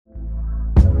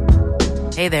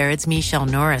Hey there, it's Michelle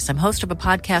Norris. I'm host of a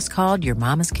podcast called Your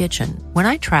Mama's Kitchen. When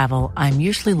I travel, I'm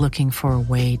usually looking for a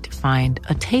way to find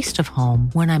a taste of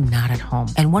home when I'm not at home.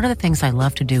 And one of the things I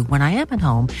love to do when I am at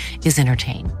home is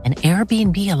entertain. And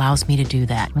Airbnb allows me to do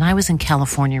that. When I was in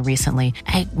California recently,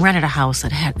 I rented a house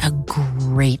that had a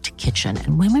great kitchen.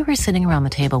 And when we were sitting around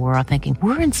the table, we were all thinking,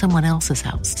 we're in someone else's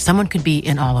house. Someone could be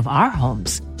in all of our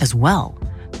homes as well.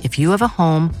 If you have a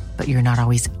home, but you're not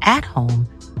always at home,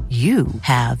 you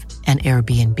have an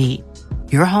Airbnb.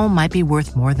 Your home might be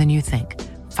worth more than you think.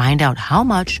 Find out how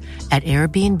much at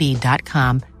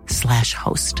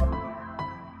airbnb.com/host.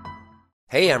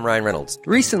 Hey, I'm Ryan Reynolds.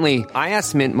 Recently, I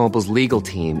asked Mint Mobile's legal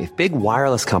team if big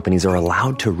wireless companies are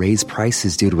allowed to raise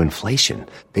prices due to inflation.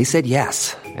 They said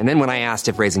yes. And then when I asked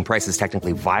if raising prices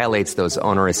technically violates those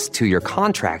onerous two-year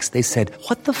contracts, they said,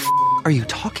 "What the f*** are you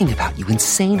talking about, you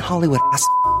insane Hollywood ass?"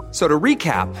 So to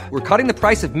recap, we're cutting the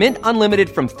price of Mint Unlimited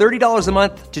from $30 a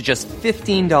month to just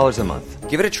 $15 a month.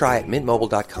 Give it a try at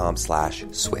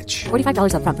mintmobile.com/switch.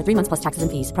 $45 up front for 3 months plus taxes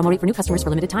and fees. Promo rate for new customers for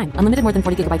limited time. Unlimited more than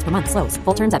 40 gigabytes per month. Slows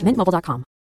full terms at mintmobile.com.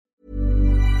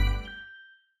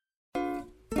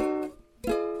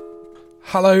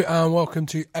 Hello and welcome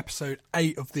to episode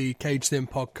 8 of the Caged In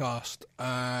podcast.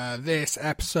 This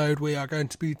episode we are going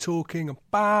to be talking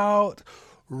about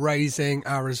Raising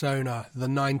Arizona, the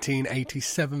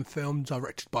 1987 film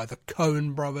directed by the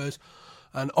Coen brothers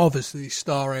and obviously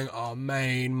starring our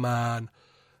main man,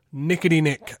 Nickety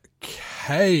Nick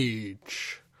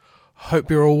Cage.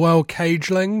 Hope you're all well,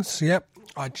 Cagelings. Yep,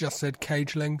 I just said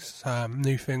Cagelings.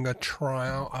 New finger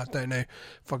tryout. I don't know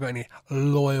if I've got any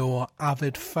loyal or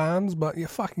avid fans, but you're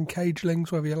fucking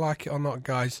Cagelings, whether you like it or not,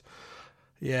 guys.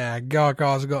 Yeah,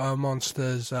 Gaga's got her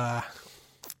monsters.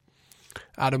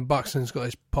 Adam Buxton's got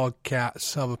his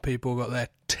podcasts. Other people got their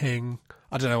ting.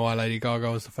 I don't know why Lady Gaga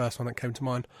was the first one that came to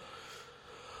mind,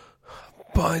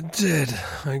 but I did.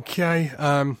 Okay.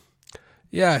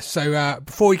 So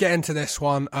before we get into this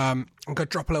one, I'm going to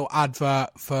drop a little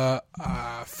advert for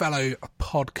fellow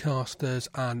podcasters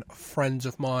and friends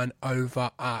of mine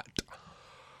over at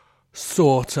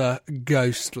Sorta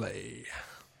Ghostly.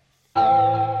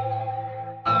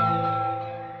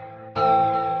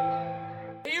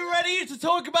 Ready to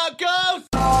talk about ghosts?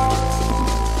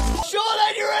 Sean,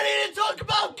 are you ready to talk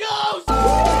about ghosts?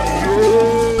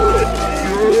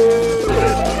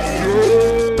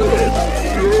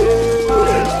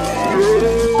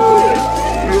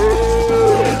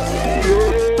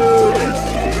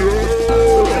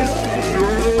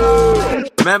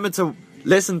 Remember to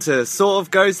listen to Sort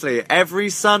of Ghostly every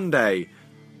Sunday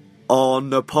on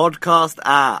the podcast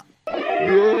app.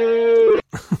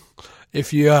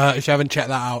 If you haven't checked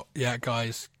that out yet,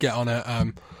 guys, get on it.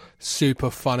 Super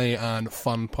funny and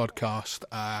fun podcast.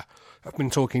 I've been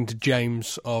talking to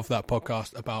James of that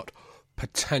podcast about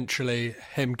potentially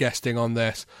him guesting on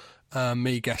this,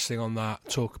 me guesting on that,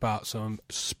 talk about some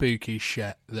spooky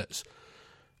shit that's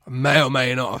may or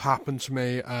may not have happened to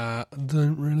me.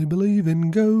 Don't really believe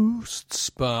in ghosts,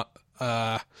 but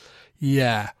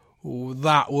yeah,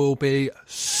 that will be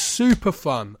super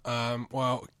fun.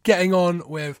 Well, getting on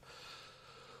with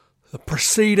the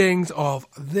proceedings of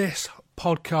this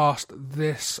podcast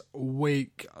this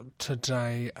week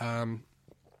today.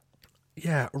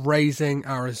 Raising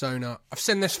Arizona. I've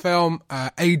seen this film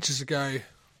ages ago.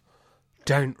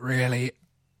 Don't really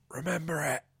remember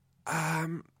it.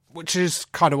 Which is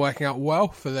kind of working out well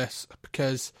for this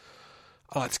because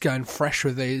I like to go in fresh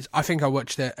with these. I think I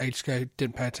watched it ages ago,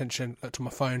 didn't pay attention, looked on my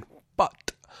phone.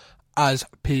 But as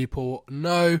people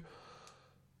know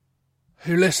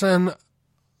who listen,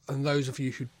 and those of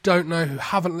you who don't know, who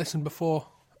haven't listened before,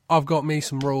 I've got me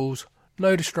some rules.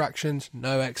 No distractions,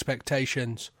 no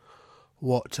expectations.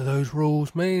 What do those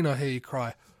rules mean? I hear you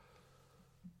cry.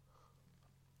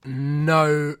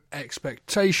 No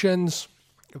expectations.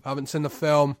 If I haven't seen the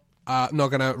film, I'm not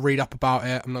going to read up about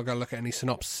it. I'm not going to look at any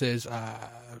synopses,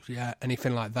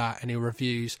 anything like that, any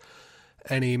reviews,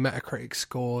 any Metacritic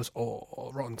scores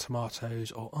or Rotten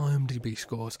Tomatoes or IMDb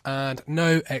scores, and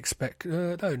no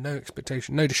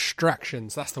expectation, no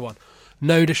distractions. That's the one.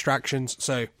 No distractions.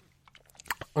 So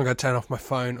I'm going to turn off my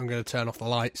phone. I'm going to turn off the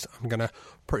lights. I'm going to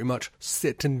pretty much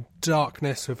sit in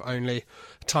darkness with only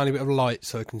a tiny bit of light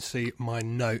so I can see my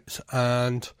notes.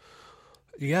 And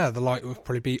yeah, the light will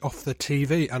probably be off the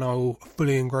TV, and I will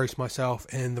fully engross myself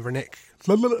in the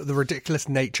ridiculous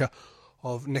nature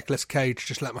of Nicolas Cage.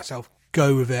 Just let myself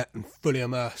go with it and fully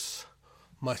immerse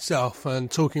myself.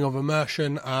 And talking of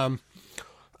immersion, a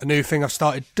new thing I've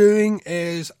started doing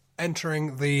is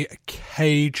entering the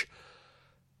Cage.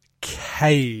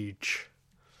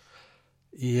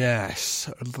 Yes.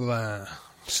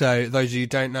 So those of you who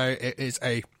don't know, it is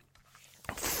a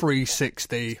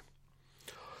 360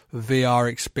 VR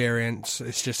experience.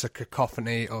 It's just a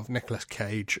cacophony of Nicolas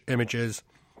Cage images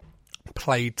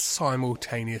played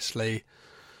simultaneously,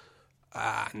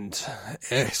 and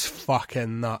it's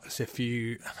fucking nuts. If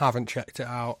you haven't checked it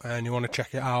out and you want to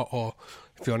check it out, or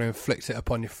if you want to inflict it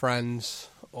upon your friends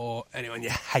or anyone you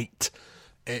hate,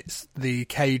 it's the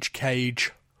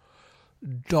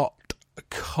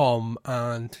cagecage.com,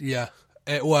 and yeah,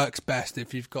 it works best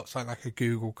if you've got something like a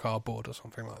Google Cardboard or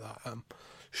something like that.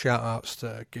 Shout outs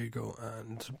to Google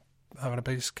and having a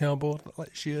base cardboard that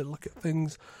lets you look at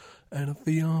things in a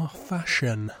VR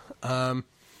fashion.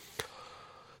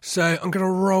 So I'm going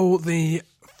to roll the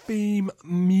theme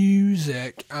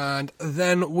music, and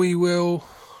then we will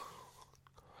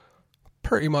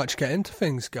pretty much get into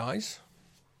things, guys.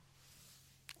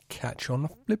 Catch you on the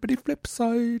flippity flip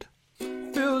side.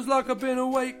 Feels like I've been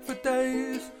awake for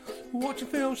days, watching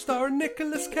films starring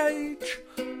Nicolas Cage.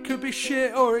 Could be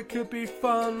shit or it could be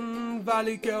fun.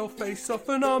 Valley Girl, Face Off,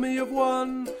 An Army of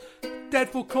One,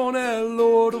 Deadpool, Cornell,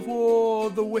 Lord of War,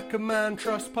 The Wicker Man,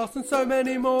 Trespass, and so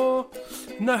many more.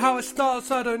 Know how it starts,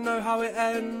 I don't know how it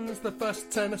ends. The first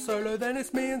 10 are solo, then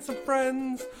it's me and some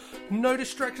friends. No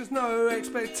distractions, no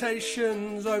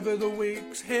expectations. Over the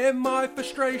weeks, hear my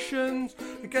frustrations.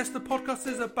 I guess the podcast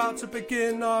is about to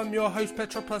begin. I'm your host,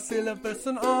 Petra Plasilivus,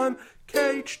 and I'm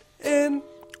caged in.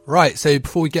 Right, so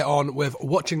before we get on with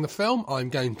watching the film, I'm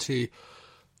going to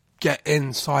get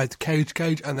inside the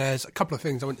cage, and there's a couple of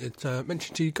things I wanted to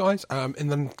mention to you guys. In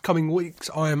the coming weeks,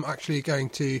 I am actually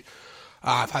going to...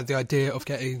 I've had the idea of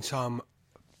getting some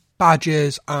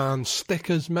badges and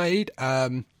stickers made.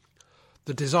 The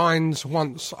designs,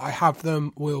 once I have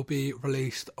them, will be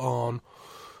released on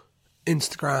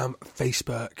Instagram,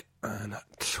 Facebook, and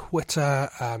Twitter.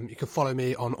 You can follow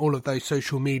me on all of those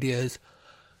social medias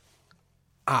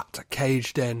at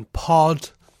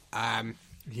CagedInPod.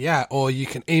 Yeah, or you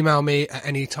can email me at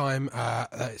any time.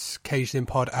 It's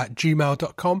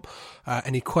cagedinpod@gmail.com.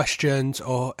 Any questions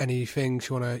or any things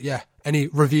you want to, any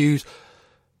reviews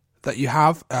that you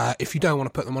have. If you don't want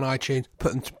to put them on iTunes,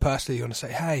 put them to personally. You want to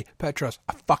say, hey, Petros,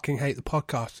 I fucking hate the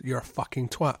podcast. You're a fucking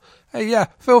twat. Hey, yeah,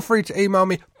 feel free to email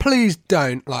me. Please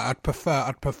don't. Like, I'd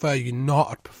prefer you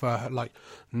not. I'd prefer, like,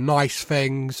 nice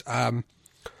things.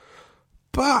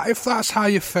 But if that's how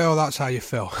you feel, that's how you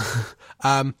feel.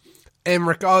 In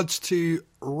regards to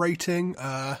rating,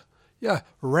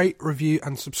 rate, review,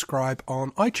 and subscribe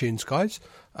on iTunes, guys.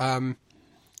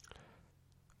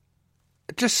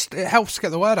 It helps get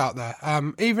the word out there.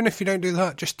 Even if you don't do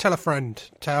that, just tell a friend,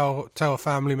 tell a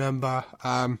family member,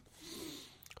 tell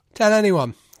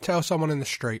anyone, tell someone in the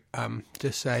street.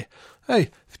 Just say, hey,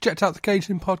 if you checked out the Caged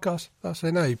In podcast, they'll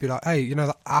say no. You'd be like, hey, you know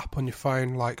that app on your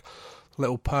phone, like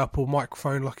little purple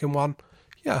microphone looking one?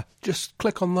 Yeah, just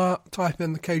click on that, type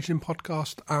in the Caged In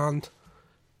podcast, and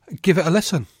give it a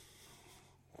listen.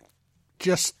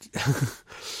 Just,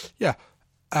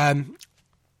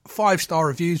 5-star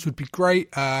reviews would be great.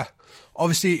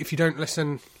 Obviously, if you don't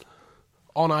listen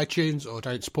on iTunes or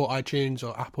don't support iTunes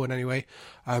or Apple in any way,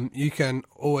 you can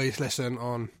always listen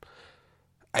on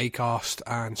Acast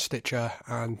and Stitcher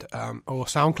and or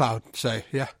SoundCloud. So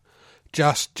yeah,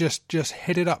 just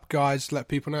hit it up, guys. Let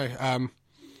people know.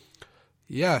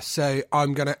 So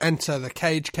I'm going to enter the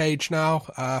cage now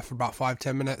for about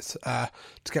 5-10 minutes to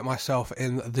get myself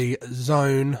in the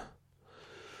zone,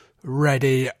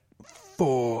 ready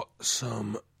for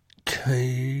some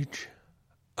cage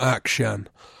action.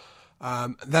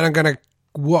 Then I'm going to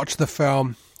watch the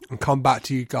film and come back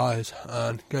to you guys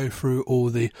and go through all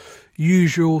the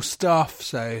usual stuff,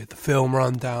 so the film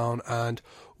rundown and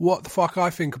what the fuck I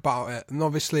think about it. And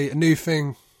obviously a new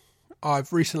thing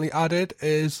I've recently added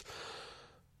is...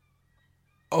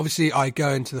 Obviously, I go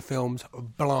into the films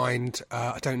blind.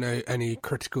 I don't know any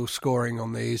critical scoring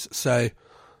on these. So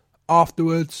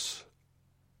afterwards,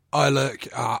 I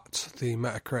look at the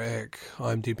Metacritic,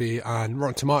 IMDb, and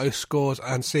Rotten Tomatoes scores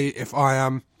and see if I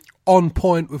am on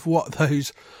point with what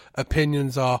those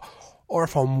opinions are or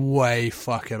if I'm way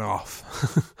fucking off.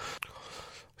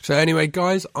 So anyway,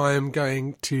 guys, I am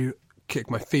going to kick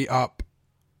my feet up,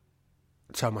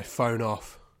 turn my phone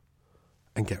off,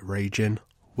 and get raging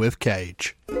with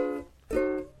Cage.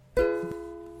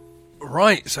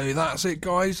 Right, so that's it,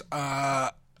 guys.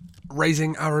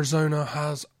 Raising Arizona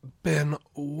has been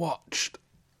watched.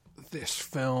 This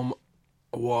film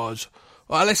was...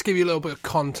 Well, let's give you a little bit of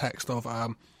context of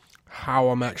how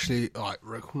I'm actually...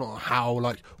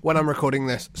 when I'm recording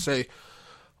this. So,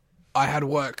 I had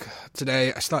work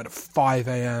today. I started at 5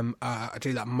 a.m. I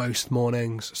do that most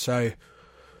mornings. So,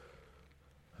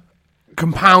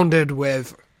 compounded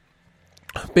with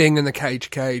being in the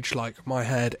cage, like, my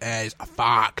head is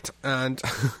fucked. And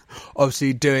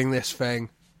obviously doing this thing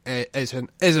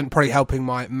isn't probably helping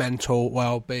my mental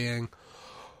well-being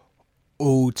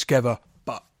altogether.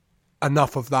 But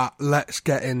enough of that. Let's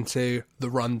get into the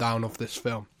rundown of this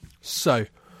film. So,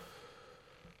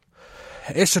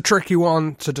 it's a tricky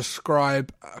one to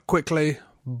describe quickly,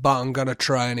 but I'm going to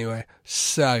try anyway.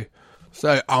 So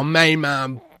our main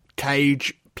man,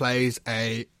 Cage, plays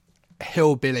a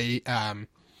hillbilly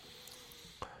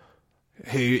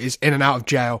who is in and out of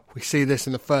jail. We see this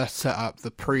in the first setup, the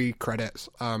pre-credits.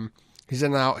 He's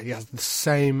in and out. He has the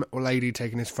same lady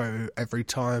taking his photo every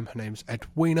time. Her name's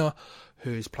Edwina,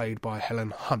 who is played by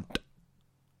Helen Hunt.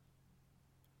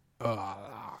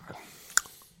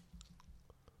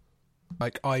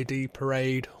 Like ID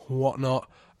parade, whatnot,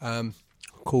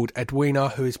 called Edwina,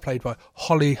 who is played by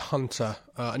Holly Hunter.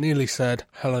 I nearly said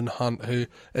Helen Hunt, who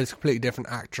is a completely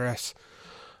different actress.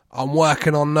 I'm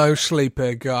working on no sleep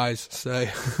here, guys, so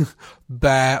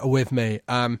bear with me.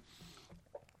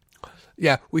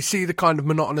 Yeah, we see the kind of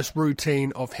monotonous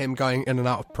routine of him going in and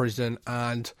out of prison,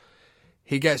 and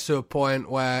he gets to a point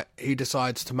where he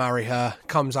decides to marry her,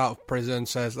 comes out of prison,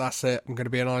 says, that's it, I'm going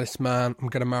to be an honest man, I'm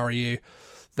going to marry you.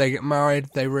 They get married,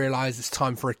 they realise it's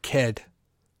time for a kid.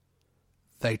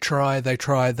 They try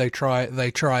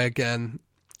again.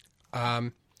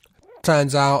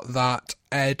 Turns out that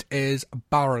Ed is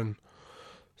barren.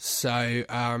 So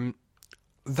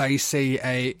they see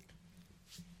a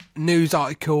news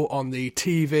article on the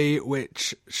TV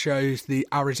which shows the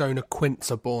Arizona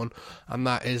quints are born, and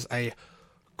that is a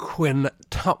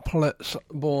quintuplet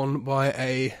born by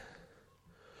a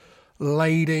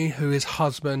lady who is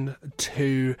husband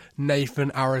to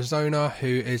Nathan Arizona, who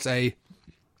is a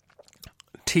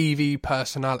TV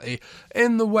personality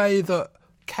in the way that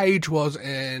Cage was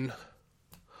in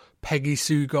Peggy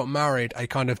Sue Got Married, a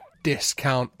kind of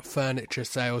discount furniture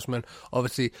salesman.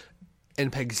 Obviously, in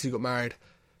Peggy Sue Got Married,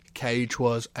 Cage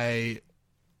was a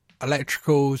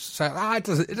electricals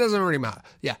salesman. It doesn't really matter.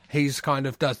 Yeah, he's kind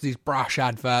of does these brash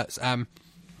adverts.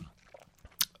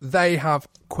 They have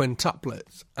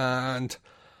quintuplets, and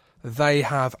they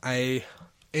have a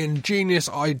ingenious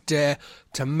idea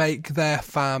to make their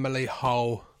family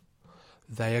whole.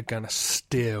 They are going to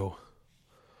steal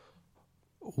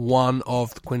one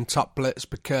of the quintuplets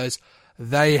because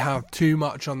they have too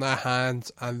much on their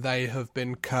hands and they have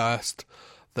been cursed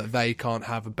that they can't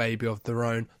have a baby of their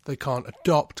own. They can't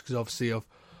adopt because obviously of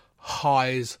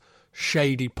High's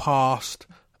shady past,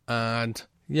 and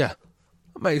yeah,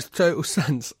 that makes total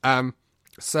sense.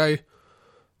 So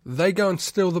they go and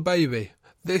steal the baby.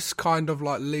 This kind of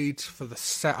like leads for the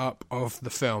setup of the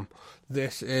film.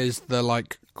 This is the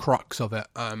like crux of it.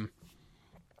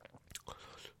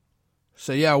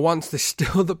 So yeah, once they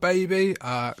steal the baby,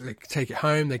 they take it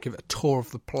home, they give it a tour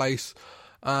of the place,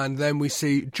 and then we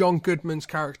see John Goodman's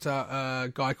character,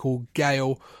 a guy called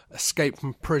Gale, escape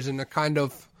from prison. It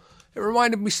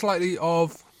reminded me slightly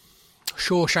of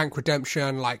Shawshank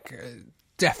Redemption,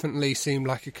 definitely seemed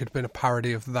like it could have been a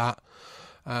parody of that.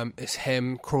 It's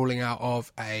him crawling out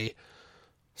of a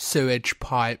sewage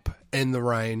pipe in the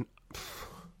rain.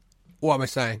 What am I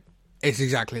saying? It's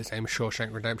exactly the same as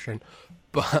Shawshank Redemption,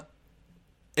 but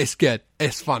it's good.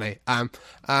 It's funny.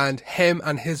 And him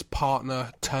and his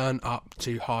partner turn up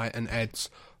to High and Ed's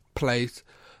place,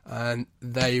 and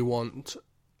they want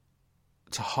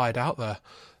to hide out there.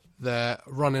 They're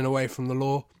running away from the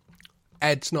law.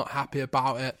 Ed's not happy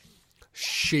about it.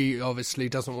 She obviously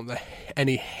doesn't want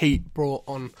any heat brought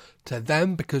on to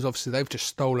them because obviously they've just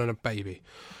stolen a baby.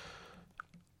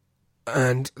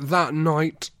 And that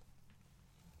night,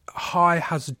 High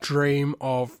has a dream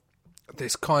of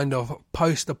this kind of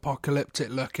post-apocalyptic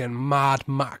looking Mad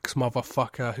Max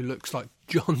motherfucker who looks like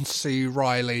John C.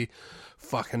 Reilly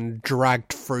fucking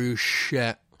dragged through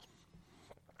shit,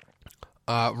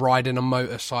 riding a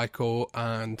motorcycle,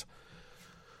 and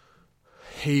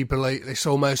it's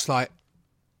almost like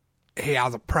he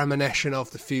has a premonition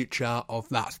of the future of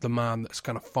that's the man that's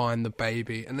going to find the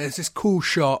baby. And there's this cool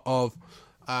shot of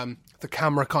the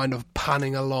camera kind of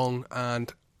panning along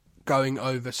and going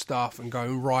over stuff and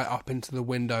going right up into the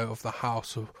window of the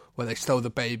house where they stole the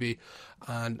baby,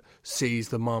 and sees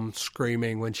the mum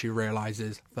screaming when she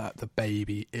realises that the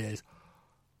baby is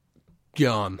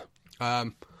gone.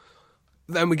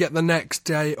 Then we get the next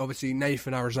day. Obviously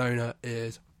Nathan Arizona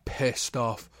is pissed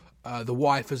off. The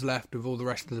wife has left with all the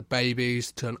rest of the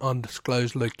babies to an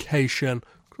undisclosed location.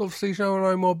 Obviously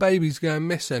no more babies going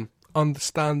missing.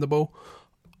 Understandable.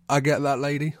 I get that,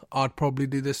 lady. I'd probably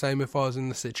do the same if I was in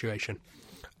the situation.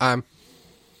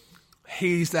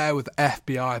 He's there with the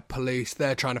FBI, police.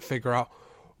 They're trying to figure out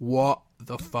what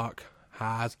the fuck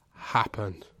has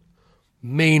happened.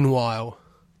 Meanwhile,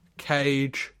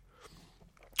 Cage,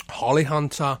 Holly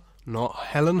Hunter, not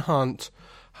Helen Hunt,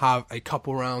 have a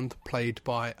couple round played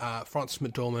by Frances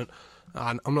McDormand,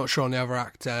 and I'm not sure on the other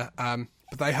actor,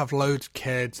 but they have loads of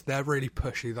kids. They're really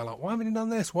pushy. They're like, why haven't you done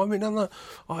this? Why haven't you done that?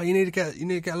 Oh, you need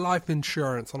to get life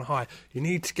insurance on high. You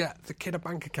need to get the kid a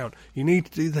bank account. You need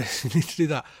to do this. You need to do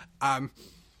that.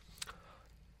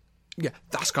 Yeah,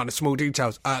 that's kind of small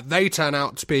details. They turn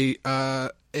out to be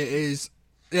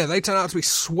they turn out to be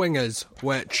swingers,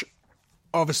 which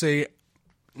obviously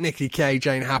Nicky Cage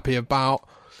ain't happy about.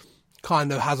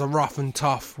 Kind of has a rough and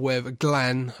tough with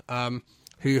Glenn,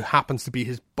 who happens to be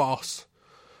his boss,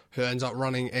 who ends up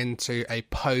running into a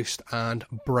post and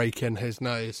breaking his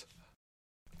nose.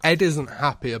 Ed isn't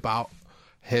happy about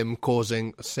him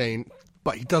causing a scene,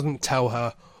 but he doesn't tell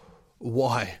her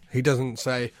why. He doesn't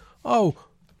say, oh,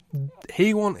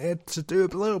 he wanted to do a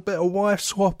little bit of wife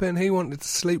swapping, he wanted to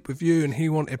sleep with you, and he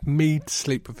wanted me to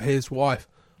sleep with his wife.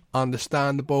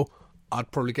 Understandable.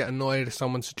 I'd probably get annoyed if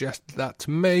someone suggested that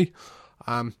to me.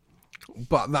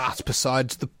 But that's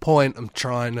besides the point. I'm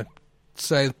trying to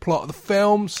say the plot of the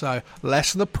film, so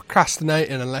less of the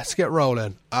procrastinating and let's get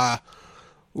rolling.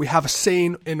 We have a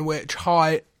scene in which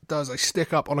High does a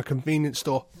stick up on a convenience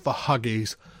store for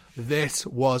Huggies. This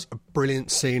was a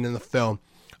brilliant scene in the film.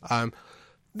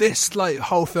 This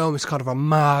whole film is kind of a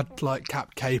mad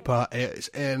cap caper. It's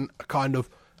in a kind of,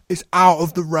 it's out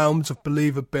of the realms of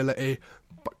believability,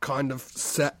 but kind of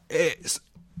set.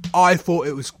 I thought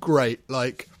it was great.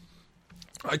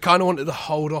 I kind of wanted to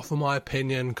hold off on my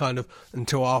opinion kind of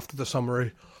until after the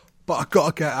summary, but I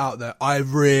got to get out there. I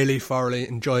really thoroughly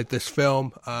enjoyed this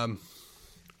film.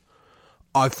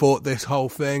 I thought this whole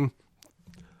thing,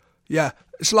 yeah,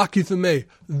 it's lucky for me.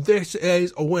 This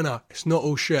is a winner. It's not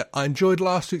all shit. I enjoyed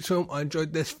last week's film. I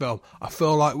enjoyed this film. I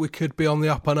feel like we could be on the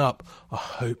up and up. I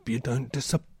hope you don't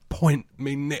disappoint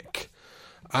me, Nick.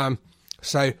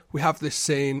 So we have this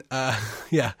scene,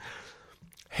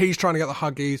 he's trying to get the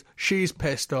Huggies, she's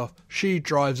pissed off, she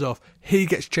drives off, he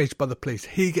gets chased by the police,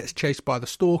 he gets chased by the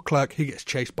store clerk, he gets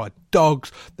chased by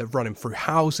dogs, they're running through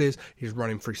houses, he's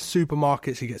running through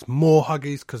supermarkets, he gets more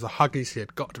Huggies because the Huggies he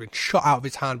had got to be shot out of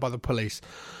his hand by the police.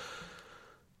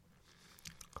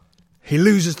 He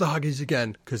loses the Huggies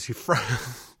again because he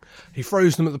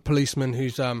throws them at the policeman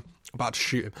who's about to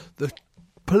shoot him. The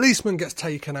policeman gets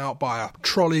taken out by a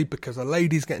trolley because a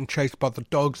lady's getting chased by the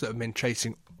dogs that have been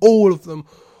chasing all of them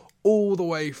all the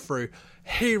way through.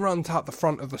 He runs out the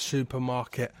front of the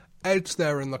supermarket. Ed's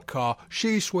there in the car.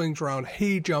 She swings around.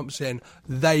 He jumps in.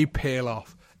 They peel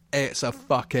off. It's a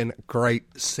fucking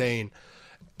great scene.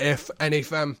 If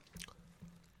anything,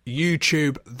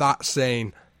 YouTube that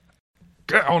scene.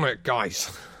 Get on it,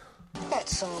 guys. That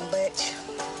son of a bitch.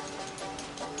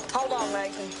 Hold on,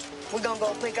 Nathan. We're gonna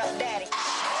go pick up Daddy.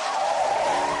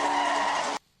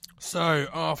 So,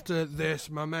 after this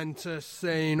momentous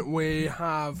scene, we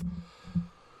have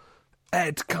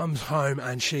Ed comes home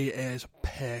and she is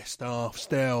pissed off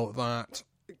still that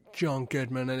John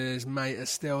Goodman and his mate are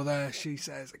still there. She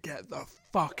says, get the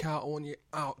fuck out, I want you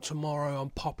out tomorrow,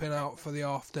 I'm popping out for the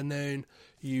afternoon,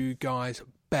 you guys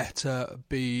better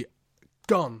be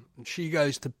gone. And she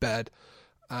goes to bed,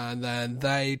 and then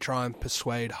they try and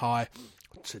persuade High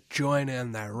to join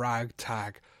in their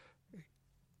ragtag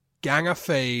gang of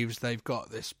thieves. They've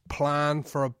got this plan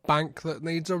for a bank that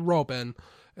needs a robbing.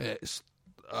 It's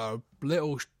a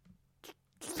little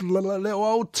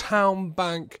old town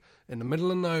bank in the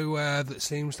middle of nowhere that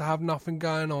seems to have nothing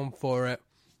going on for it,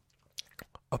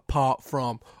 apart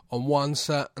from on one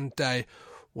certain day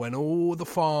when all the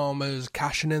farmers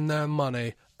cashing in their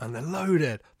money and they're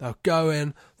loaded. They'll go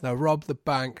in, they'll rob the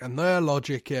bank, and their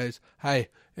logic is, hey,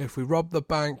 if we rob the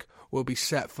bank, we'll be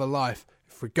set for life.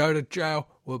 If we go to jail,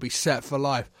 we'll be set for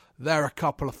life. They're a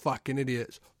couple of fucking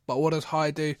idiots. But what does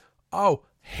High do? Oh,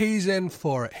 he's in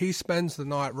for it. He spends the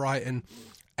night writing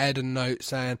Ed a note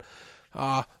saying,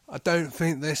 I don't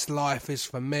think this life is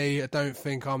for me. I don't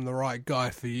think I'm the right guy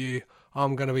for you.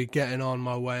 I'm going to be getting on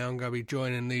my way. I'm going to be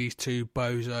joining these two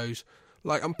bozos.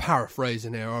 I'm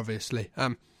paraphrasing here, obviously.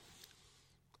 I'm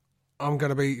going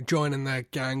to be joining their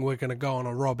gang. We're going to go on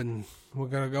a robbing.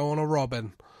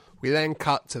 We then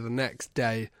cut to the next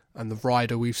day, and the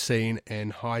rider we've seen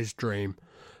in High's dream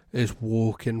is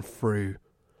walking through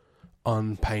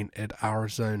unpainted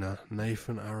Arizona,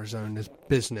 Nathan, Arizona's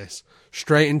business,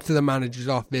 straight into the manager's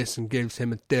office and gives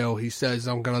him a deal. He says,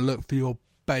 I'm going to look for your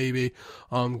baby.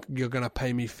 You're going to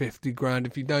pay me 50 grand.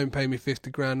 If you don't pay me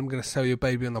 50 grand, I'm going to sell your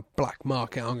baby on the black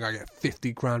market. I'm going to get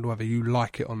 50 grand whether you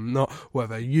like it or not,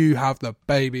 whether you have the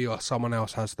baby or someone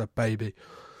else has the baby.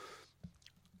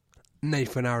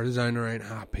 Nathan Arizona ain't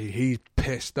happy. He's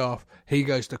pissed off. He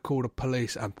goes to call the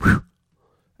police, and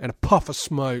in a puff of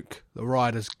smoke, the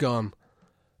rider's gone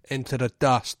into the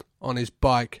dust on his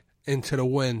bike, into the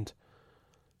wind,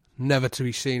 never to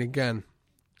be seen again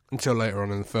until later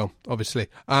on in the film, obviously.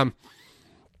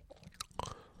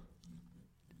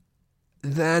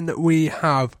 Then we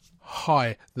have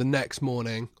the next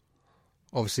morning,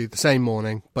 obviously the same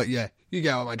morning, but yeah, you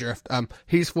get out my drift.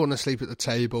 He's fallen asleep at the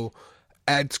table.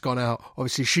 Ed's gone out.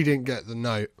 Obviously, she didn't get the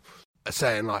note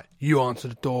saying, like, you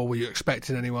answered the door, were you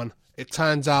expecting anyone? It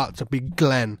turns out to be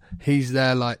Glenn. He's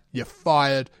there like, you're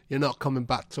fired, you're not coming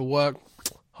back to work.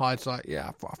 Hyde's like, yeah,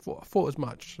 I thought as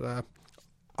much. I'll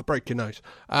break your nose.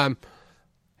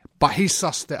 But he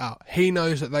sussed it out. He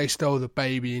knows that they stole the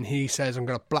baby, and he says, I'm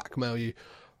going to blackmail you.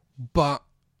 But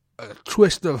a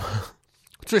twist of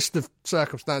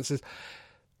circumstances,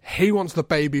 he wants the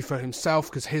baby for himself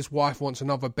because his wife wants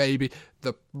another baby.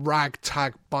 The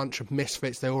ragtag bunch of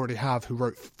misfits they already have who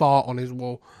wrote fart on his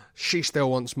wall, she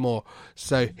still wants more.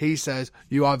 So he says,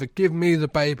 you either give me the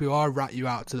baby or I rat you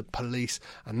out to the police,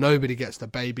 and nobody gets the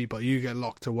baby but you get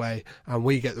locked away and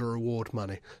we get the reward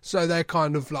money. So they're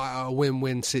kind of like a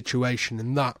win-win situation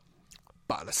in that.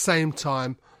 But at the same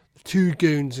time, the two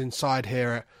goons inside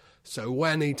hear it. So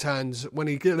when he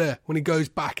goes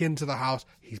back into the house,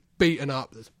 he's beaten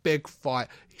up, there's a big fight,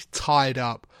 he's tied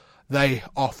up, they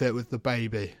off it with the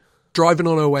baby. Driving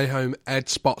on her way home, Ed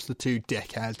spots the two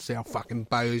dickheads, they are fucking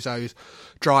bozos,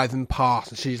 driving past,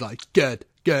 and she's like, good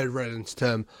riddance to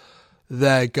them.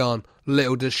 They're gone.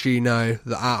 Little does she know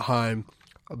that at home,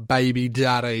 baby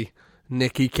daddy,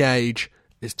 Nicky Cage,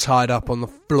 is tied up on the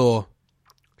floor.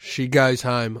 She goes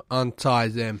home,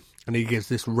 unties him, and he gives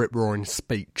this rip-roaring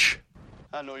speech.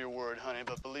 I know you're worried, honey,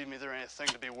 but believe me, there ain't a thing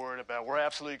to be worried about. We're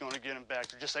absolutely going to get him back.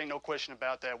 There just ain't no question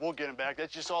about that. We'll get him back.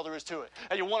 That's just all there is to it.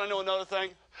 And you want to know another thing?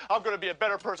 I'm going to be a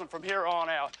better person from here on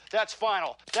out. That's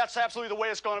final. That's absolutely the way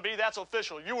it's going to be. That's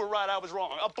official. You were right, I was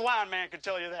wrong. A blind man can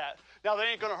tell you that. Now, they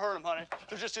ain't going to hurt him, honey.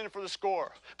 They're just in it for the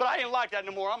score. But I ain't like that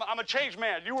no more. I'm a changed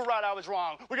man. You were right, I was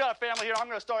wrong. We got a family here. I'm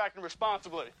going to start acting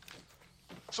responsibly.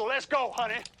 So let's go,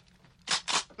 honey.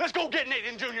 Let's go get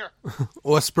Nathan Jr.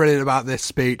 What's brilliant about this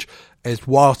speech is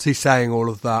whilst he's saying all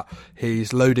of that,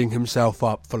 he's loading himself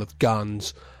up full of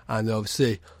guns, and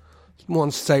obviously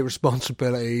wants to take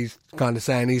responsibility. He's kind of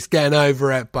saying he's getting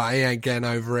over it, but he ain't getting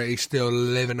over it. He's still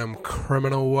living them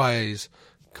criminal ways.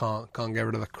 Can't get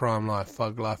rid of the crime life,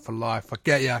 thug life for life. I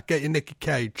get you, Nicky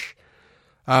Cage.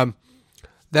 Then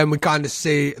we kind of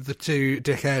see the two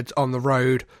dickheads on the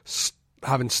road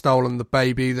having stolen the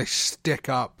baby. They stick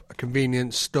up a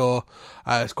convenience store.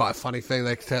 It's quite a funny thing.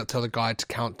 They tell the guy to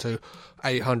count to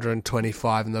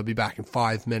 825 and they'll be back in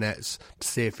 5 minutes to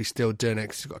see if he's still doing it,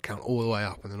 because he's got to count all the way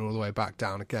up and then all the way back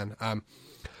down again.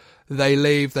 They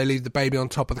leave the baby on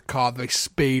top of the car. They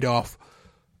speed off.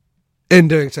 In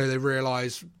doing so, they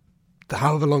realise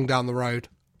however long down the road,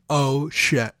 oh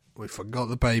shit, we forgot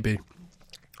the baby.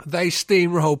 They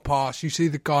steamroll past. You see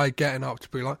the guy getting up to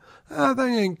be like,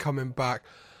 they ain't coming back.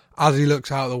 As he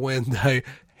looks out the window,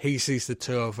 he sees the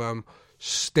two of them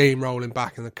steamrolling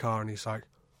back in the car, and he's like,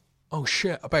 oh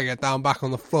shit, I better get down back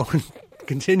on the floor and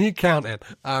continue counting.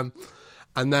 And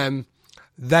then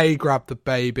they grab the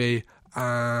baby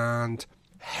and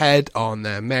head on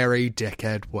their merry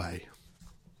dickhead way.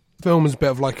 The film is a bit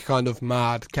of like a kind of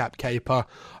mad cap caper.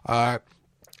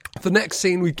 The next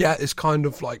scene we get is kind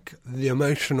of like the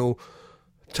emotional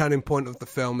turning point of the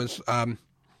film. Is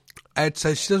Ed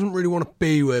says she doesn't really want to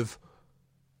be with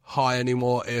High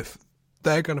anymore if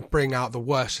they're going to bring out the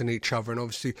worst in each other, and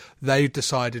obviously they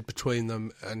decided between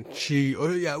them, and she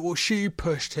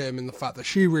pushed him in the fact that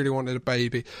she really wanted a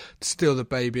baby, to steal the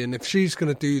baby, and if she's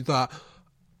going to do that,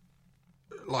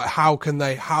 like how can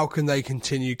they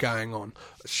continue going on?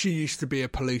 She used to be a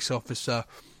police officer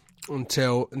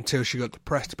until she got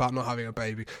depressed about not having a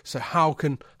baby. So how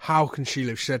can she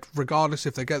live? She said regardless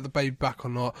if they get the baby back or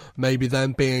not, maybe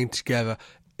them being together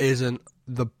isn't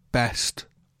the best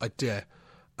idea.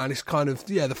 And it's kind of,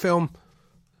 the film,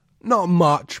 not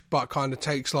much, but kind of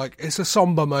takes it's a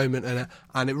somber moment in it,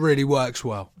 and it really works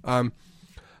well. The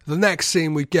next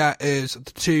scene we get is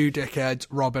the two dickheads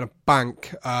robbing a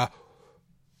bank.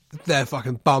 They're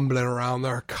fucking bumbling around.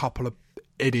 They're a couple of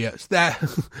idiots. They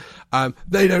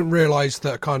don't realise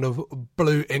that a kind of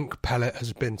blue ink pellet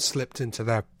has been slipped into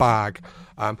their bag.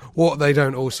 What they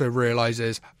don't also realise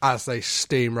is, as they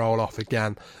steamroll off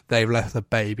again, they've left the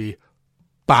baby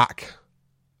back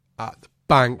at the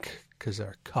bank, because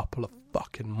they're a couple of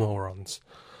fucking morons.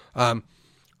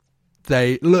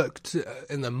 They looked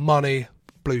in the money,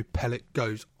 blue pellet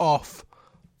goes off,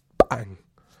 bang,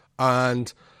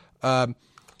 and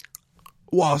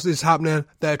whilst this is happening,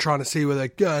 they're trying to see where they're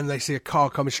going. They see a car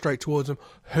coming straight towards them.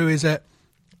 Who is it?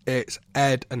 It's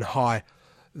Ed and Hi.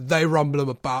 They rumble them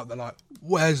about. They're like,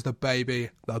 where's the baby?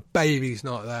 The baby's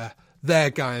not there.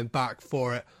 They're going back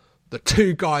for it. The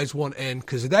two guys want in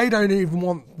because they don't even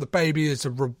want the baby as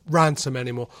a ransom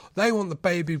anymore. They want the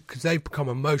baby because they've become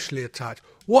emotionally attached.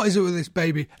 What is it with this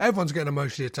baby? Everyone's getting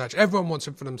emotionally attached. Everyone wants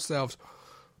it for themselves.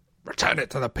 Return it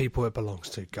to the people it belongs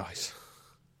to, guys.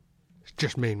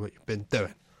 Just mean what you've been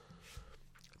doing.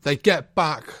 They get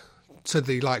back to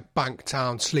the bank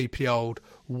town, sleepy old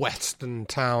western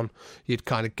town you'd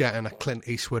kind of get in a Clint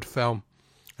Eastwood film.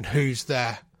 And who's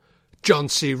there? John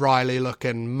C. Reilly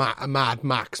looking Mad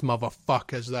Max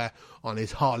motherfucker's there on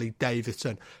his Harley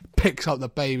Davidson. Picks up the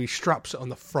baby, straps it on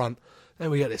the front.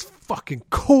 Then we get this fucking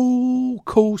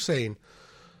cool scene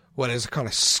where there's a kind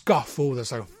of scuffle.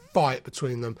 There's a fight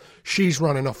between them. She's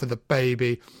running off with the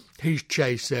baby. He's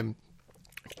chasing.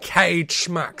 Cage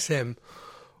smacks him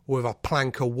with a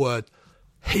plank of wood.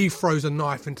 He throws a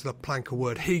knife into the plank of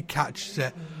wood. He catches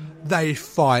it. They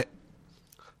fight.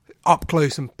 Up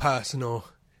close and personal.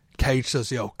 Cage does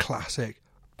the old classic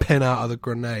pin out of the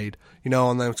grenade. You know,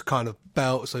 on those kind of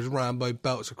belts, those Rambo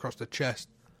belts across the chest.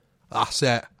 That's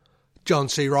it. John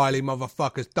C. Reilly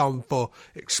motherfucker's done for.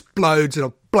 Explodes in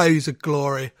a blaze of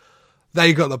glory.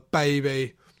 They got the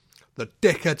baby. The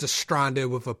dickheads are stranded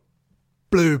with a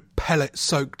blue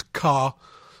pellet-soaked car.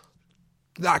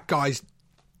 That guy's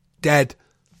dead.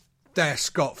 They're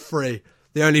scot-free.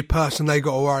 The only person they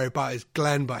got to worry about is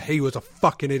Glenn, but he was a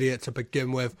fucking idiot to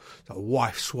begin with. A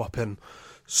wife-swapping,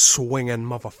 swinging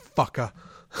motherfucker.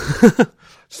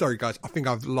 Sorry, guys. I think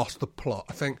I've lost the plot.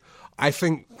 I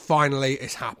think finally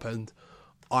it's happened.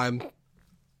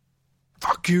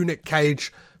 Fuck you, Nick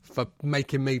Cage, for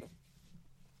making me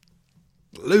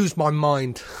lose my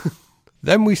mind.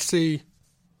 Then we see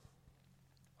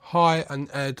Hi and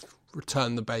Ed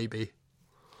return the baby.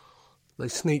 They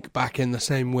sneak back in the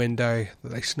same window that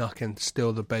they snuck in,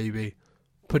 steal the baby,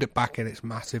 put it back in its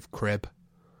massive crib.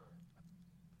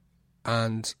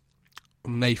 And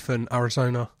Nathan,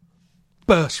 Arizona,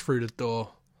 bursts through the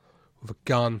door with a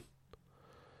gun.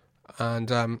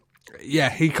 And,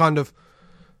 he kind of...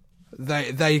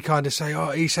 They kind of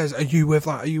say, he says, are you with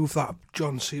that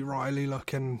John C. Reilly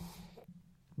looking,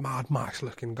 Mad Max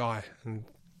looking guy? And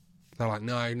they're like,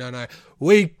 no.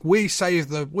 We saved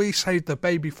the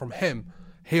baby from him.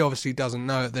 He obviously doesn't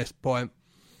know at this point.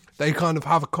 They kind of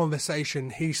have a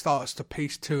conversation. He starts to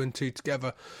piece two and two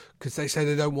together because they say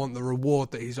they don't want the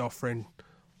reward that he's offering.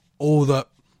 All that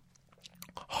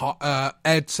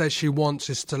Ed says she wants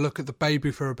is to look at the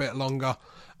baby for a bit longer.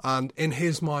 And in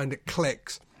his mind, it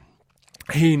clicks.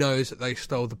 He knows that they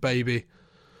stole the baby.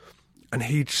 And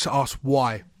he just asks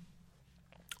why.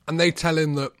 And they tell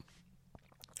him that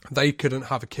they couldn't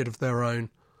have a kid of their own.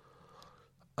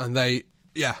 And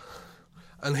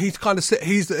and he's kind of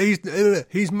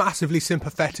he's massively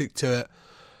sympathetic to it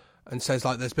and says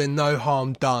there's been no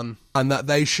harm done and that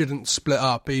they shouldn't split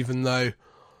up, even though,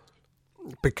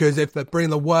 because if they're bringing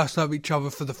the worst out of each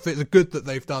other for the good that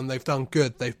they've done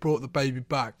good. They've brought the baby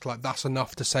back. That's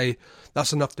enough to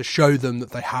show them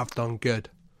that they have done good.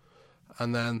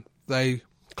 And then they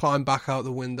climb back out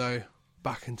the window,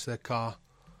 back into their car,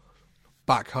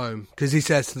 back home, because he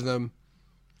says to them,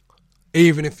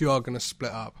 even if you are going to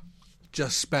split up,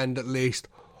 just spend at least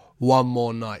one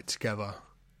more night together.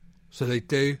 So they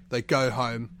do. They go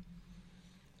home,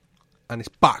 and it's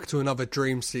back to another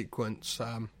dream sequence.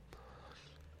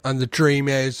 And the dream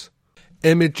is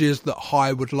images that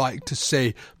Hi would like to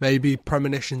see, maybe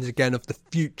premonitions again of the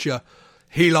future.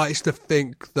 He likes to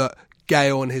think that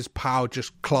Gale and his pal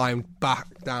just climbed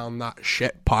back down that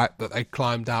shit pipe that they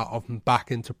climbed out of and back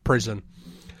into prison.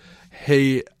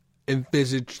 He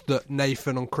envisaged that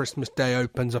Nathan on Christmas Day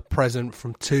opens a present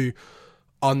from two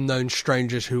unknown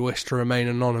strangers who wish to remain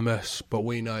anonymous, but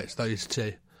we know it's those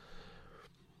two.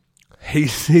 He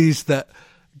sees that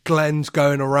Glenn's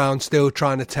going around still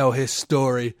trying to tell his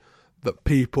story, that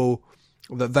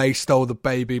they stole the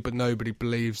baby, but nobody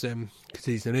believes him because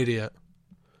he's an idiot.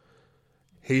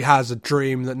 He has a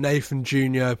dream that Nathan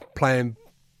Jr. playing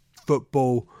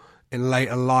football in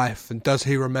later life, and does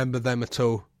he remember them at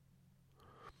all?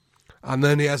 And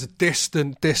then he has a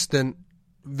distant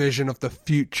vision of the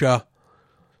future,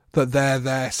 that they're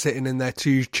there sitting in their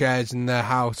two chairs in their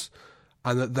house,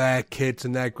 and that their kids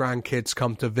and their grandkids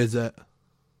come to visit.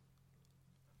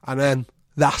 And then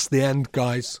that's the end,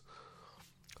 guys.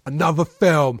 Another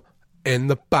film in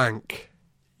the bank.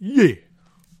 Yeah.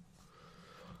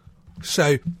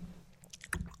 So,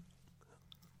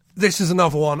 this is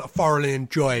another one I thoroughly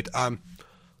enjoyed.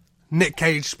 Nick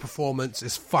Cage's performance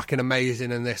is fucking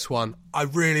amazing in this one. I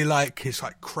really like his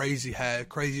like crazy hair,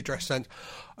 crazy dress sense.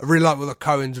 I really like what the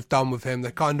Coens have done with him.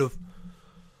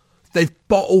 They've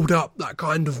bottled up that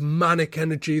kind of manic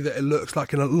energy that it looks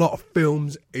like in a lot of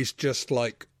films is just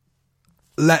like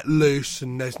let loose,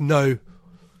 and there's no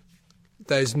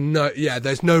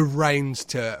reins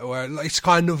to it. Where it's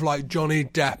kind of like Johnny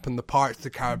Depp and the Pirates of the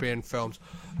Caribbean films.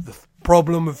 The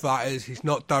problem with that is he's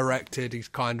not directed, he's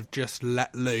kind of just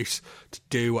let loose to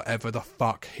do whatever the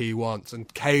fuck he wants.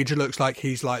 And Cage looks like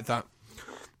he's like that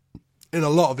in a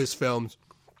lot of his films.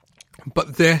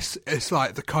 But this is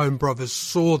like the Coen brothers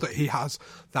saw that he has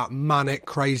that manic,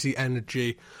 crazy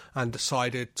energy and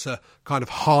decided to kind of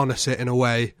harness it in a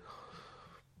way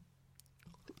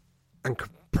and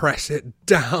compress it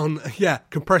down. Yeah,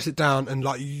 compress it down and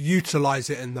like utilise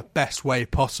it in the best way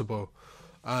possible.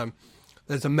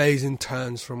 There's amazing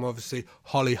turns from obviously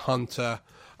Holly Hunter.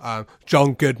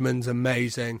 John Goodman's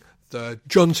amazing. The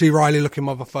John C. Reilly looking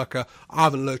motherfucker. I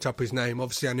haven't looked up his name.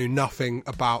 Obviously, I knew nothing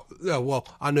about.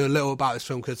 I knew a little about this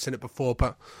film because I'd seen it before,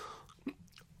 but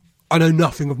I know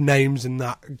nothing of names and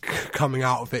that coming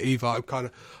out of it either.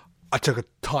 I took a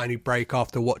tiny break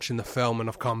after watching the film, and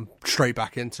I've come straight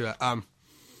back into it.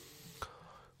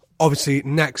 Obviously,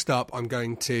 next up, I'm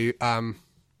going to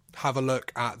have a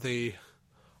look at the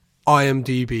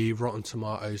IMDb, Rotten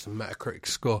Tomatoes, and Metacritic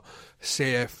score.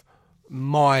 See if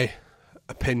my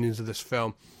opinions of this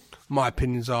film. My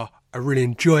opinions are I really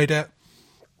enjoyed it.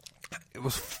 It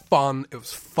was fun. It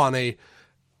was funny.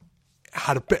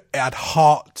 It had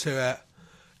heart to it.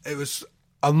 It was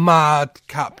a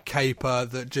madcap caper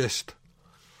that just,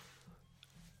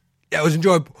 it was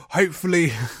enjoyable.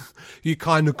 Hopefully you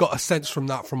kind of got a sense from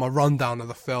that, from a rundown of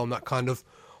the film, that kind of,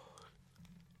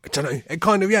 I don't know, it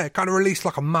kind of released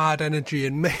like a mad energy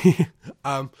in me.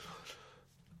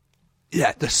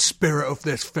 The spirit of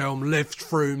this film lived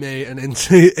through me and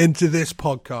into this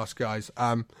podcast, guys.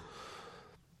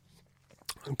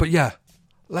 But yeah,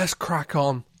 let's crack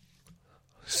on.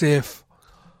 See if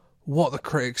what the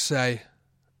critics say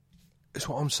is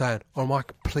what I'm saying, or am I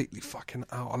completely fucking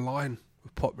out of line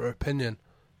with popular opinion?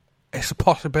 It's a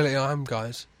possibility I am,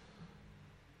 guys.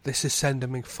 This is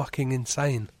sending me fucking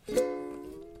insane.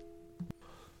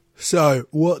 So,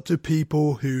 what do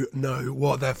people who know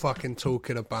what they're fucking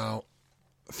talking about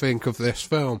think of this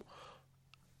film?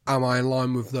 Am I in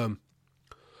line with them?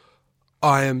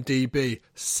 IMDb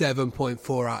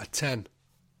 7.4 out of 10.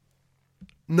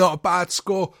 Not a bad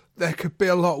score. There could be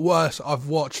a lot worse. I've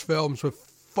watched films with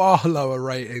far lower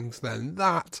ratings than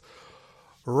that.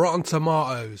 Rotten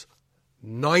Tomatoes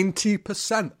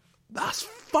 90%. That's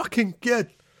fucking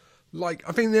good. Like,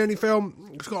 I think the only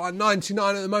film that's got like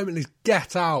 99 at the moment is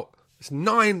Get Out. It's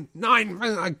 9.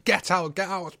 Get Out. Get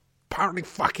Out is apparently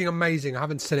fucking amazing. I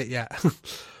haven't seen it yet.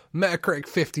 Metacritic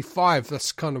 55.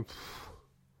 That's kind of,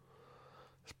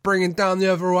 it's bringing down the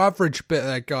overall average bit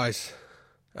there, guys.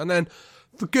 And then,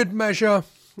 for good measure,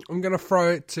 I'm going to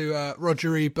throw it to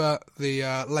Roger Ebert,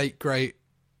 the late great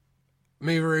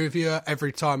movie reviewer.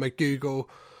 Every time I Google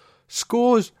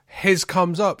scores, his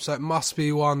comes up. So it must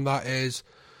be one that is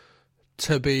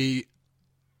to be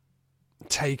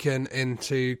taken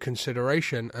into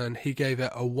consideration. And he gave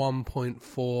it a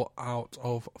 1.4 out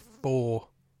of 4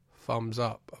 thumbs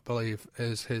up, I believe,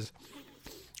 is his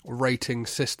rating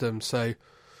system. So,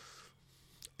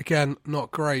 again,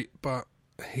 not great, but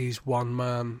he's one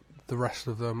man. The rest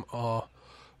of them are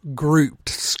grouped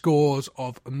scores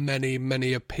of many,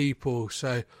 many people.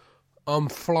 So I'm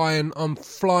flying on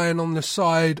the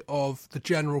side of the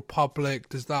general public.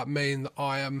 Does that mean that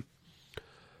I am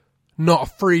not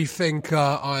a free thinker?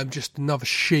 I am just another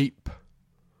sheep?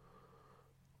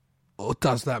 Or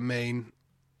does that mean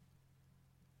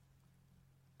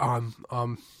I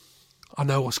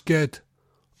know what's good?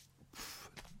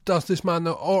 Does this man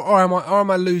know, or am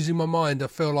I losing my mind? I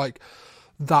feel like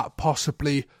that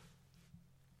possibly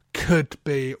could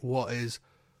be what is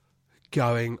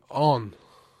going on.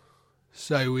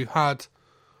 So we've had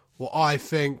what I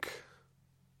think,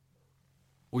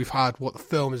 we've had what the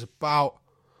film is about,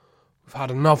 we've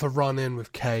had another run in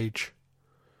with Cage.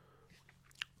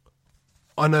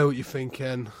 I know what you're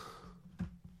thinking.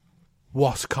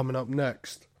 What's coming up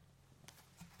next?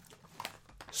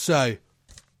 So,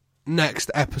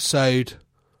 next episode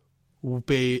will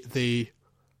be the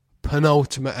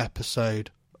penultimate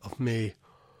episode of me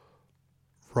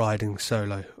riding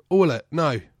solo. Or will it?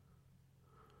 No.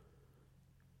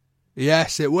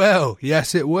 Yes, it will.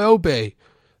 Yes, it will be.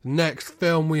 The next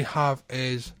film we have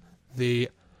is the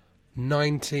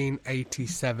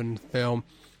 1987 film.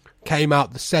 Came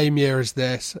out the same year as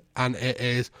this, and it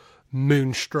is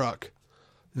Moonstruck.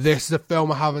 This is a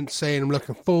film I haven't seen. I'm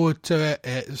looking forward to it.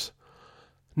 It's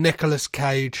Nicolas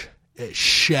Cage. It's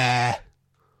Cher.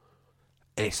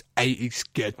 It's 80s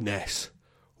goodness.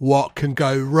 What can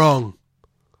go wrong?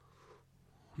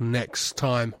 Next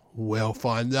time we'll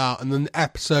find out. And then the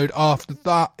episode after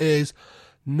that is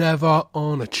Never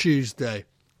on a Tuesday.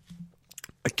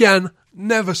 Again,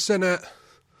 never seen it.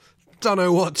 Don't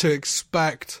know what to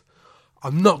expect.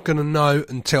 I'm not going to know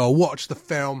until I watch the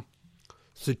film.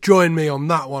 So join me on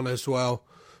that one as well.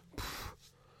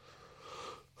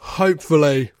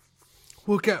 Hopefully,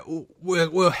 we'll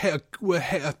hit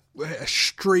a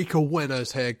streak of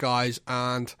winners here, guys,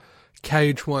 and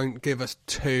Cage won't give us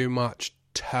too much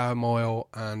turmoil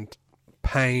and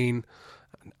pain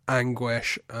and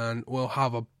anguish, and we'll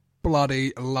have a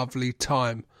bloody lovely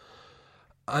time.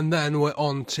 And then we're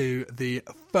on to the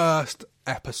first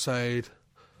episode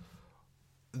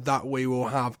that we will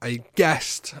have a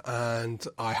guest, and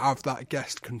I have that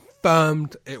guest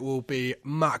confirmed. It will be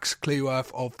Max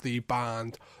Cleworth of the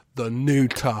band The New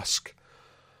Tusk,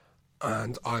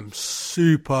 and I'm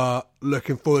super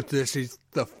looking forward to this. He's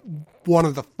one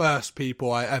of the first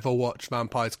people I ever watched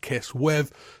Vampires Kiss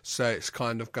with, so it's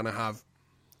kind of going to have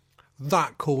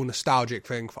that cool nostalgic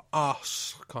thing for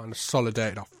us, kind of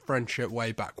solidated our friendship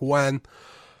way back when.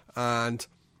 And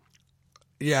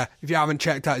yeah, if you haven't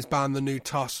checked out his band, The New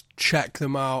Tusk, check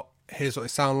them out. Here's what they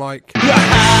sound like.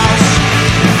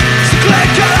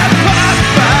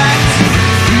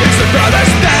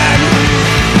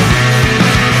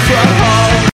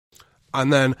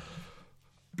 And then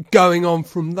going on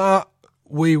from that,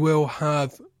 we will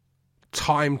have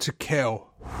Time to Kill.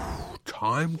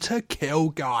 Time to Kill,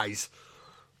 guys.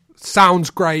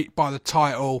 Sounds great by the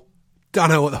title. Don't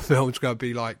know what the film's going to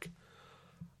be like.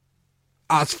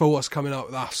 As for what's coming up,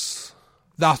 that's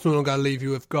what I'm going to leave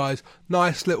you with, guys.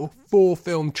 Nice little 4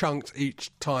 film chunks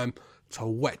each time to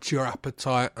whet your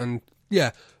appetite. And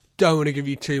yeah, don't want to give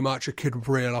you too much. I could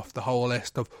reel off the whole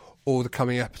list of all the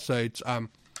coming episodes. I'm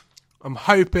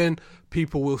hoping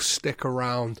people will stick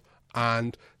around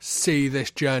and see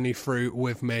this journey through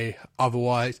with me.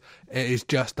 Otherwise, it is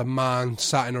just a man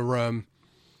sat in a room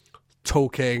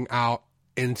talking out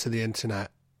into the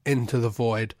internet, into the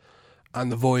void. And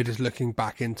the void is looking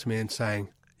back into me and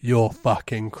saying, "You're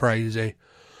fucking crazy."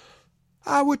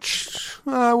 Which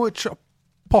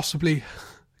possibly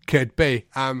could be.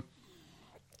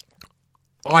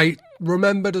 I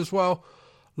remembered as well,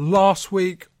 last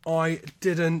week I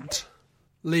didn't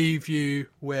leave you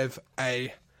with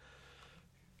a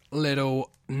little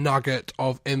nugget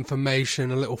of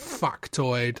information, a little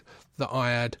factoid that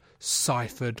I had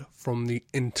ciphered from the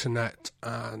internet,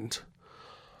 and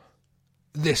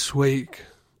this week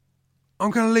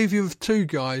I'm going to leave you with 2,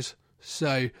 guys.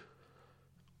 So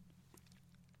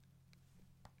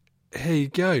here you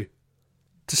go.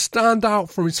 To stand out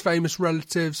from his famous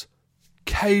relatives,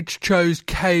 Cage chose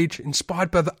Cage,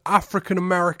 inspired by the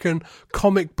African-American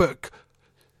comic book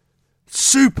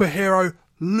superhero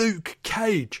Luke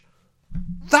Cage.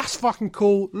 That's fucking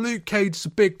cool. Luke Cage is a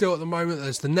big deal at the moment.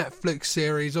 There's the Netflix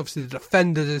series. Obviously, The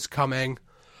Defenders is coming.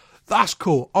 That's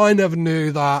cool. I never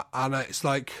knew that. And it's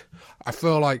like, I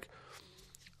feel like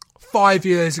 5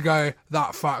 years ago,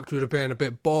 that fact would have been a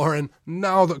bit boring.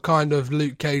 Now that kind of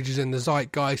Luke Cage is in the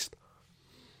zeitgeist,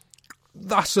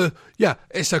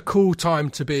 it's a cool time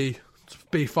to be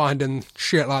finding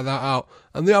shit like that out.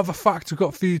 And the other fact I've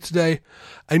got for you today,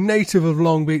 a native of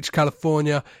Long Beach,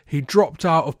 California, he dropped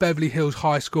out of Beverly Hills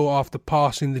High School after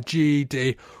passing the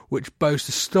GED, which boasts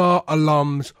of star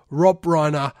alums Rob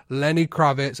Reiner, Lenny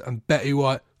Kravitz and Betty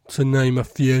White, to name a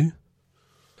few.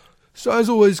 So as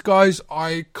always, guys,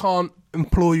 I can't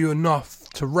implore you enough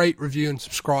to rate, review and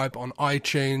subscribe on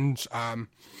iTunes.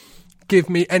 Give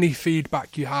me any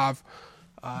feedback you have.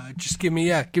 Just give me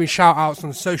shout outs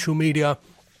on social media.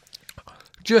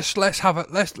 Just let's have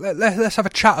a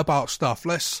chat about stuff.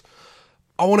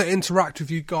 I want to interact with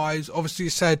you guys. Obviously,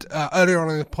 you said earlier on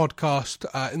in the podcast,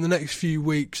 in the next few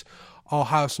weeks, I'll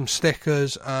have some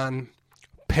stickers and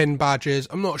pin badges.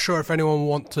 I'm not sure if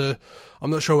anyone I'm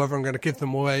not sure whether I'm going to give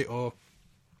them away or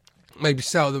maybe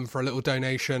sell them for a little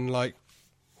donation. I'd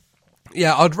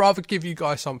rather give you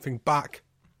guys something back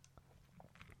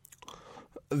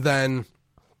than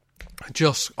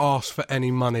just ask for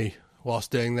any money whilst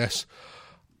doing this.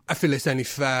 I feel it's only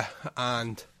fair,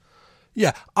 and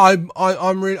yeah, I'm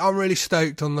really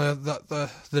stoked on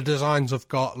the designs I've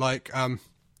got. I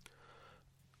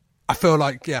feel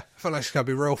like it's gonna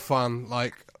be real fun,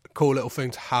 like a cool little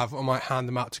thing to have. I might hand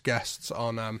them out to guests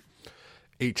on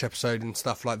each episode and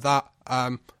stuff like that.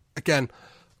 Again,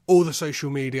 all the social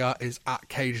media is at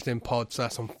Caged In Pod, so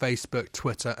that's on Facebook,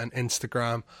 Twitter and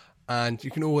Instagram. And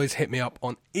you can always hit me up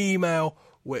on email,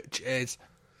 which is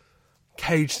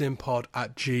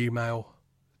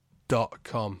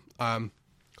cagedinpod@gmail.com.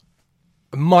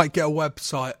 I might get a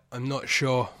website, I'm not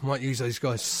sure. I might use those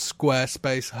guys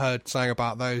Squarespace. Heard saying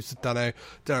about those. Don't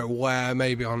know where.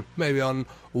 Maybe on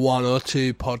one or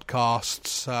two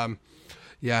podcasts.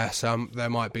 So there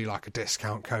might be like a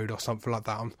discount code or something like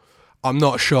that. I'm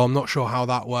not sure. I'm not sure how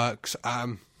that works.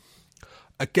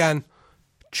 Again,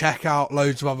 check out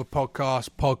loads of other podcasts.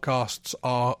 Podcasts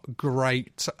are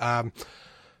great.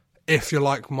 If you're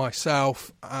like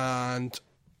myself, and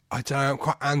I don't know, I'm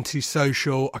quite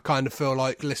antisocial. I kind of feel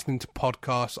like listening to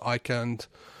podcasts, I can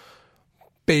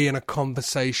be in a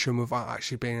conversation without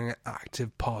actually being an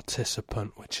active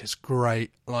participant, which is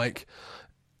great.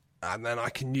 And then I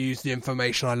can use the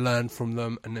information I learned from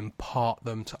them and impart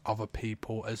them to other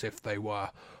people as if they were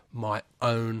my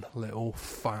own little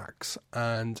facts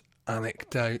and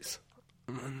anecdotes.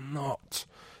 I'm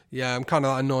kind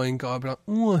of that annoying guy. I'd be like,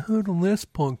 oh, I heard on this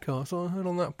podcast. Oh, I heard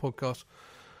on that podcast.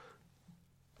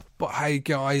 But hey,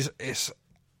 guys, it's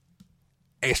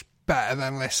better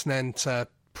than listening to,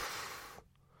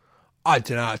 I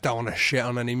don't know, I don't want to shit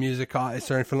on any music artists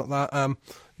or anything like that.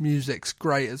 Music's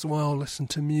great as well. Listen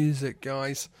to music,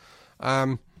 guys.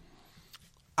 As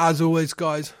always,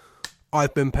 guys,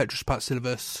 I've been Petrus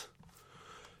Patsilivus.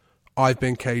 I've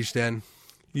been Caged In.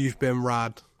 You've been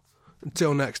rad.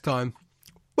 Until next time,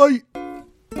 bye.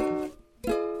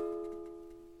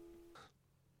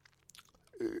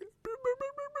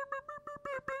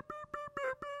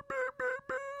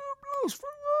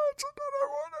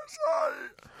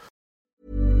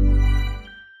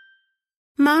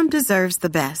 Mom deserves the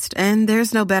best, and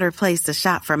there's no better place to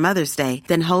shop for Mother's Day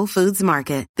than Whole Foods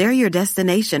Market. They're your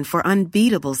destination for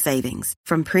unbeatable savings,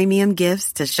 from premium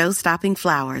gifts to show-stopping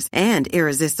flowers and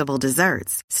irresistible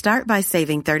desserts. Start by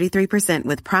saving 33%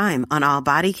 with Prime on all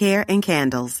body care and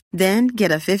candles. Then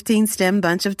get a 15-stem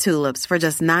bunch of tulips for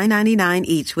just $9.99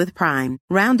 each with Prime.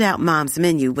 Round out Mom's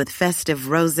menu with festive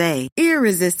rosé,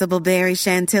 irresistible berry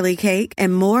chantilly cake,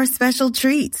 and more special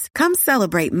treats. Come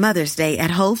celebrate Mother's Day at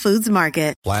Whole Foods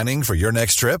Market. Planning for your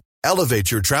next trip?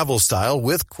 Elevate your travel style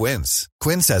with Quince.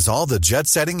 Quince has all the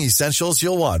jet-setting essentials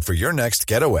you'll want for your next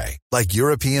getaway, like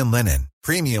European linen,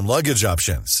 premium luggage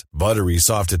options, buttery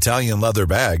soft Italian leather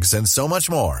bags, and so much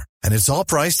more. And it's all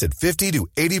priced at 50 to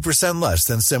 80% less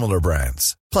than similar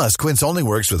brands. Plus, Quince only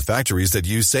works with factories that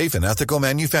use safe and ethical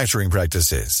manufacturing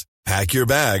practices. Pack your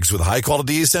bags with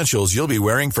high-quality essentials you'll be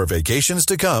wearing for vacations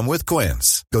to come with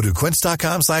Quince. Go to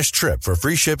quince.com/trip for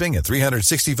free shipping and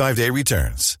 365-day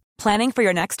returns. Planning for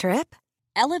your next trip?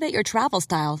 Elevate your travel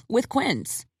style with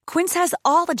Quince. Quince has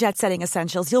all the jet-setting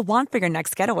essentials you'll want for your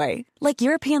next getaway, like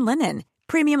European linen,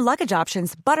 premium luggage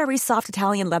options, buttery soft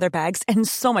Italian leather bags, and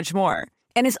so much more.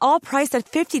 And is all priced at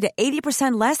 50 to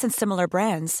 80% less than similar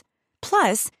brands.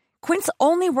 Plus, Quince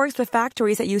only works with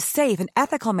factories that use safe and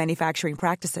ethical manufacturing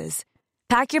practices.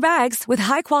 Pack your bags with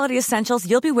high-quality essentials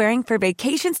you'll be wearing for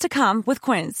vacations to come with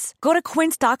Quince. Go to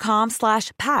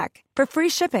quince.com/pack for free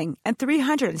shipping and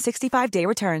 365-day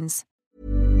returns.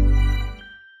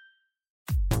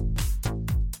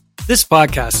 This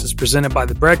podcast is presented by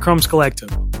the Breadcrumbs Collective,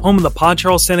 home of the Pod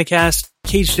Charles Cinecast,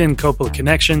 Caged In Coppola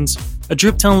Connections, A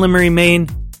Driptown Limerick, Maine,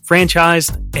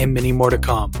 Franchised, and many more to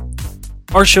come.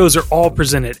 Our shows are all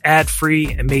presented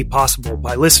ad-free and made possible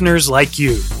by listeners like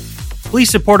you. Please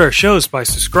support our shows by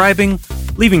subscribing,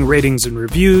 leaving ratings and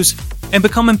reviews, and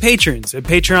becoming patrons at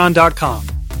patreon.com.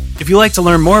 If you'd like to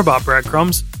learn more about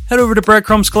Breadcrumbs, head over to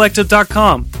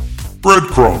breadcrumbscollective.com.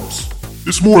 Breadcrumbs.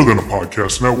 It's more than a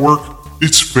podcast network.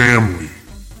 It's family.